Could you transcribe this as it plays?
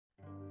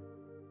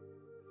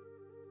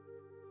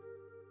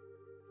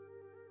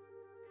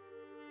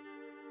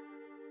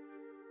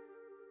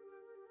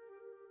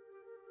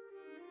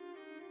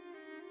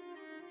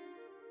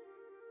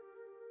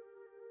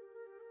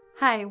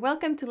Hi,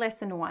 welcome to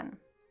lesson 1.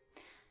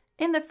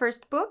 In the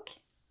first book,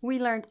 we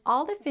learned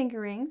all the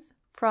fingerings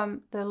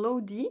from the low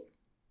D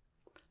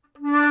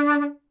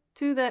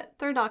to the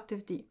third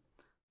octave D.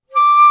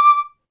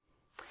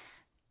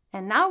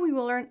 And now we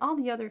will learn all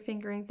the other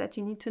fingerings that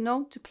you need to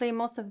know to play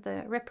most of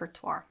the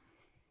repertoire.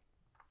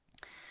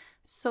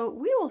 So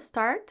we will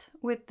start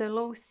with the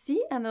low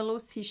C and the low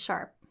C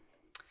sharp.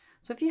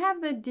 So if you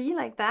have the D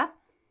like that,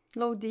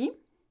 low D,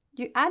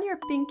 you add your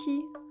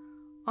pinky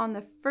on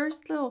the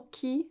first little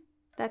key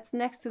that's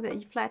next to the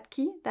E flat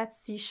key, that's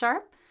C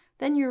sharp.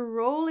 Then you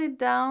roll it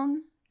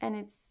down and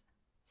it's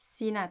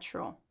C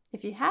natural.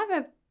 If you have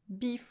a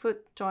B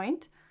foot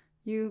joint,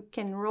 you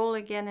can roll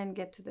again and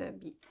get to the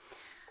B.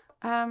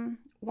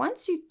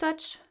 Once you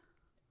touch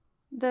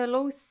the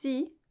low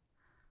C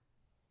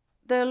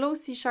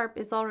sharp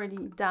is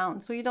already down,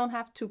 so you don't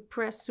have to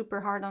press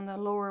super hard on the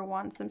lower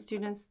one. Some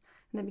students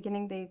in the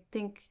beginning, they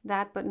think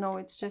that, but no,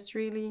 it's just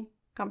really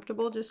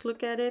comfortable. Just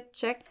look at it,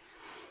 check.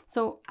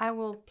 So I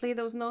will play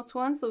those notes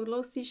once. So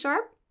low C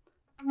sharp,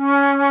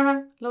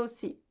 low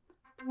C.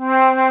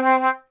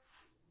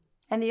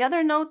 And the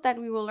other note that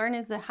we will learn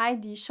is the high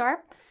D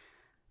sharp.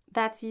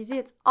 That's easy,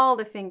 it's all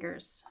the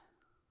fingers.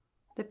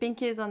 The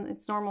pinky is on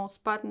its normal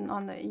spot and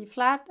on the E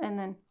flat, and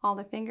then all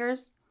the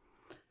fingers.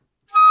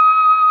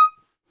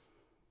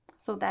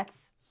 So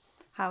that's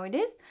how it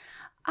is.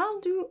 I'll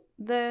do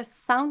the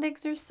sound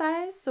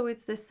exercise, so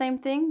it's the same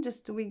thing,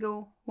 just we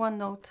go one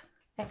note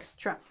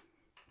extra.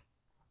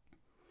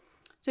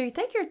 So you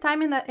take your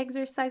time in that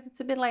exercise. It's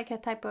a bit like a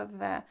type of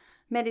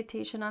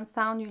meditation on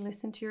sound. You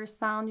listen to your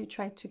sound, you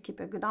try to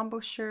keep a good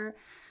embouchure,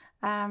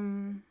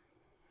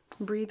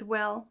 breathe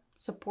well,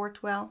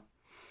 support well.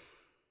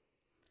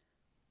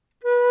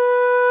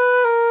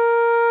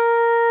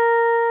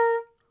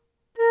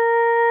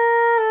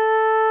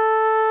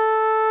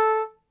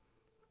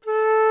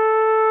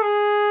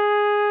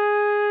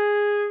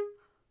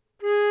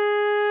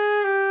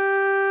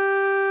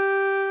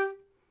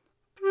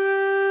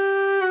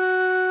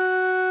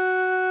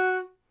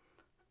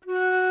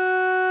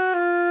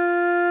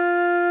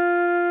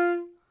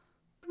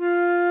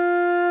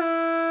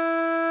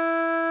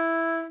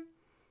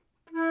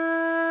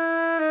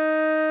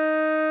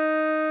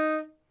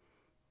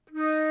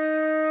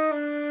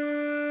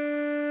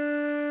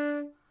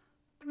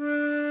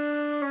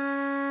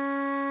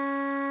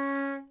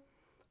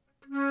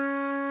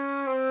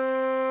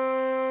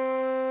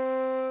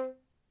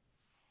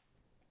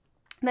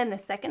 Then the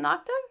second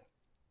octave,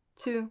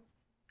 2,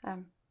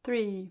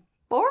 3,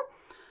 4.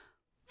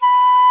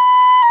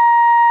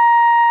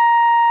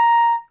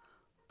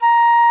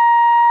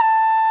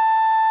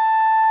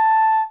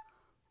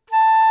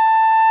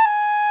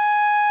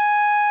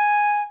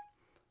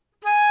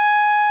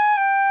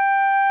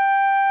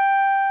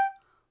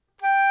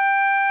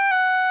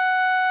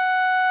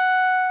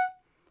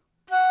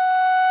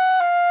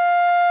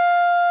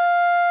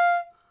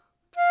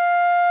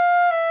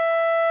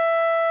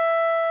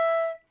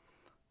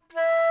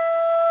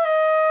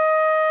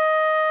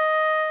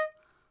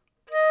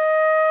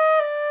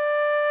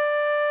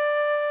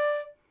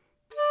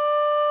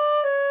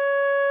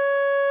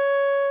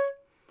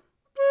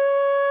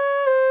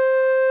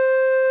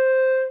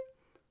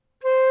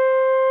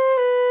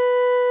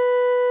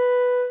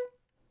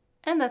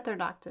 And the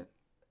third octave.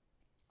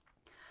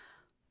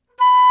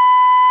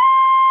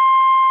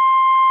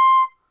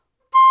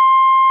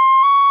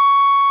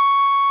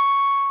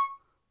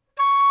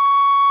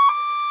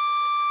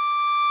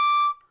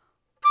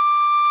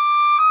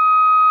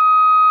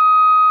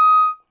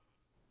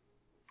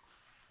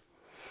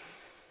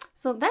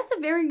 So that's a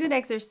very good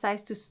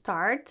exercise to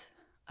start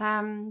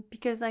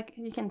because like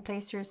you can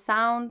place your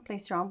sound,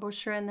 place your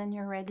embouchure, and then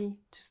you're ready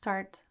to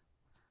start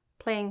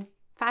playing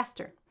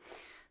faster.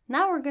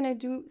 Now we're going to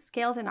do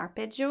scales and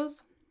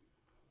arpeggios.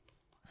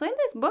 So in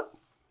this book,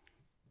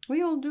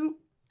 we will do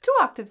 2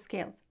 octave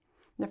scales.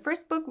 In the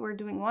first book, we're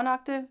doing 1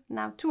 octave,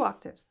 now 2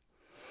 octaves.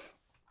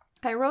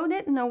 I wrote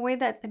it in a way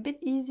that's a bit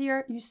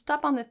easier. You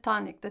stop on the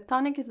tonic. The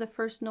tonic is the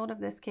first note of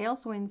the scale.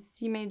 So in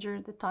C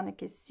major, the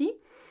tonic is C.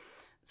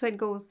 So it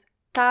goes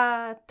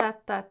ta, ta,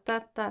 ta,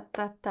 ta, ta,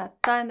 ta, ta,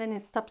 ta, and then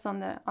it stops on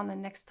the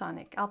next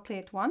tonic. I'll play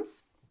it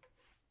once.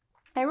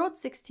 I wrote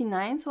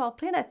 69, so I'll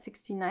play it at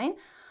 69.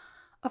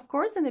 Of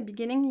course, in the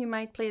beginning, you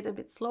might play it a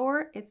bit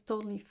slower. It's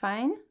totally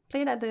fine.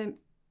 Play it at the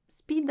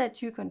speed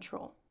that you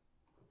control.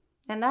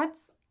 And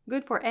that's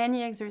good for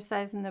any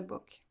exercise in the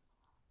book.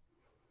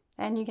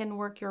 And you can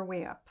work your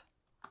way up.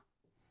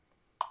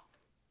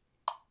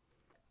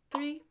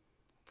 3,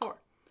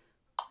 4.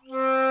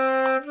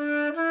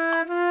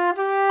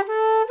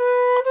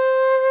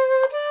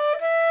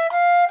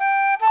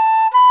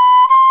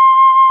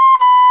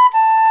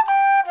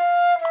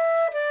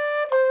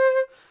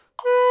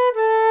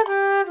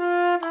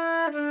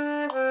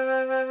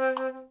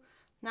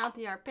 Now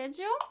the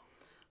arpeggio.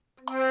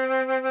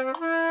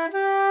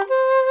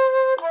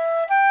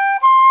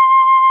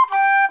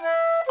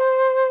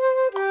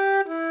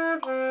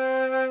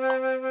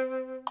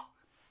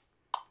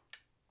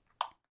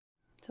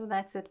 So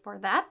that's it for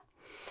that.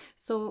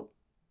 So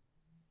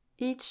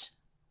each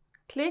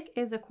click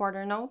is a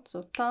quarter note,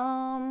 so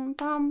tom,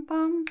 pom,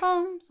 pom,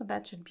 pom, so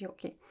that should be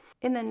okay.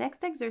 In the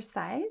next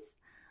exercise,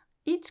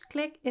 each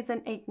click is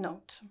an 8th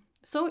note.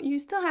 So you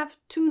still have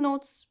 2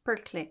 notes per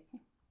click,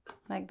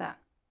 like that.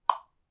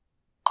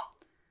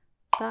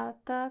 Da,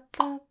 da,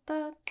 da,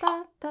 da,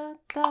 da, da,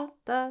 da,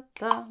 da,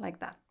 da, like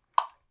that.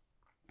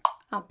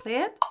 I'll play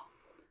it.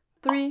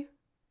 3,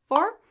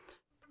 4.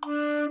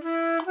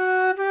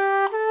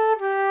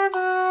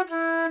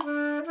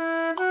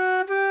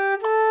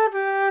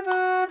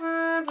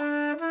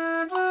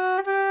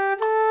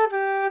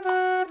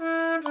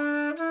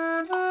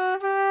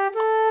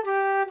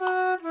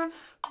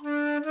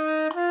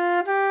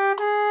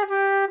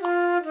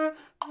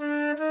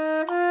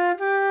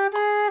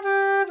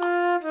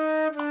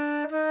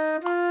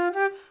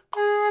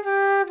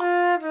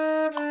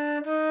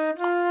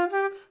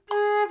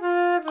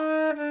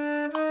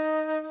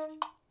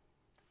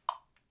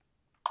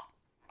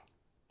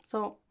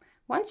 So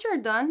once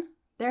you're done,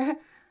 there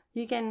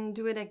you can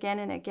do it again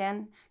and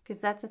again, because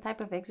that's the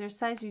type of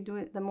exercise you do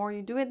it. The more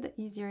you do it, the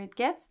easier it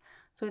gets.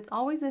 So it's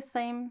always the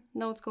same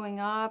notes going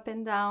up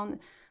and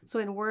down. So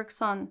it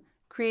works on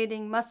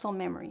creating muscle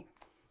memory.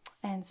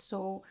 And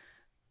so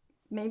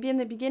maybe in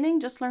the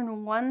beginning, just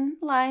learn 1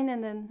 line,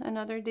 and then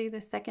another day,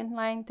 the 2nd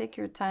line. Take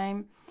your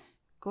time,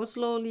 go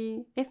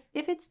slowly. If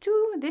it's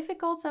too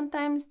difficult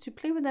sometimes to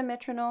play with the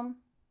metronome,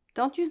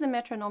 don't use the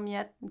metronome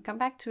yet, and come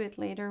back to it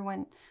later.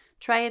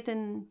 Try it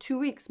in 2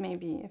 weeks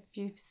maybe. If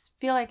you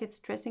feel like it's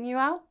stressing you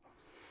out,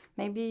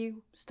 maybe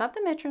stop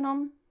the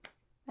metronome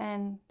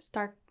and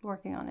start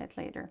working on it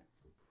later.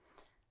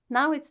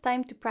 Now it's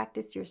time to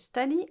practice your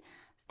study.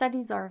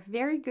 Studies are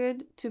very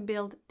good to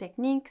build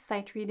technique,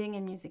 sight reading,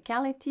 and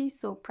musicality,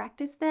 so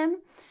practice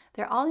them.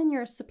 They're all in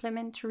your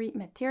supplementary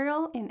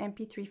material in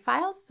MP3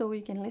 files, so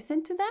you can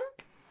listen to them.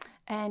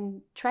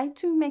 And try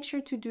to make sure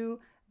to do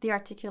the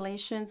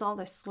articulations, all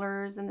the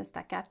slurs and the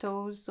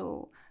staccatos.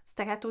 So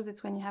staccatos,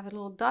 it's when you have a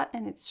little dot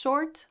and it's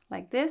short,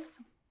 like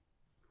this.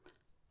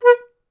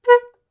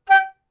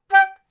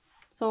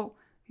 So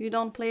you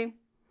don't play,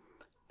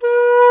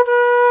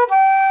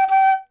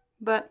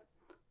 but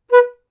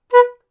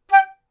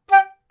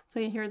so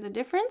you hear the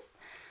difference.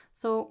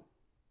 So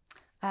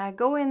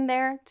go in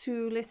there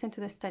to listen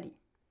to the study.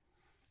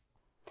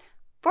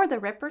 For the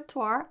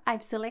repertoire,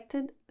 I've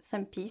selected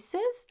some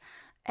pieces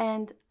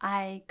and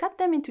I cut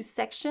them into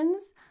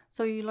sections,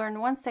 so you learn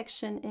 1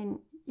 section in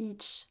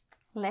each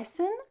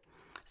lesson.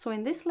 So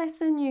in this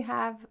lesson, you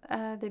have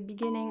the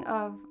beginning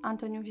of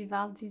Antonio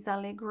Vivaldi's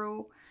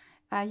Allegro.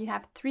 You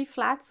have 3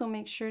 flats, so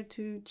make sure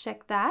to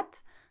check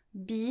that.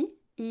 B,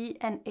 E,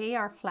 and A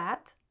are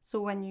flat. So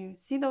when you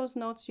see those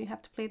notes, you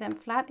have to play them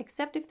flat,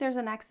 except if there's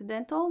an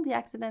accidental. The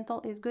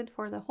accidental is good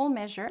for the whole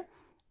measure,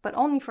 but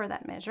only for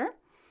that measure.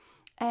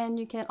 And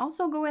you can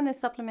also go in the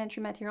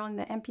supplementary material in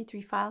the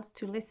MP3 files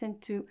to listen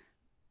to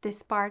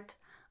this part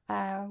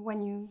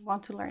when you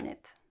want to learn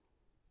it.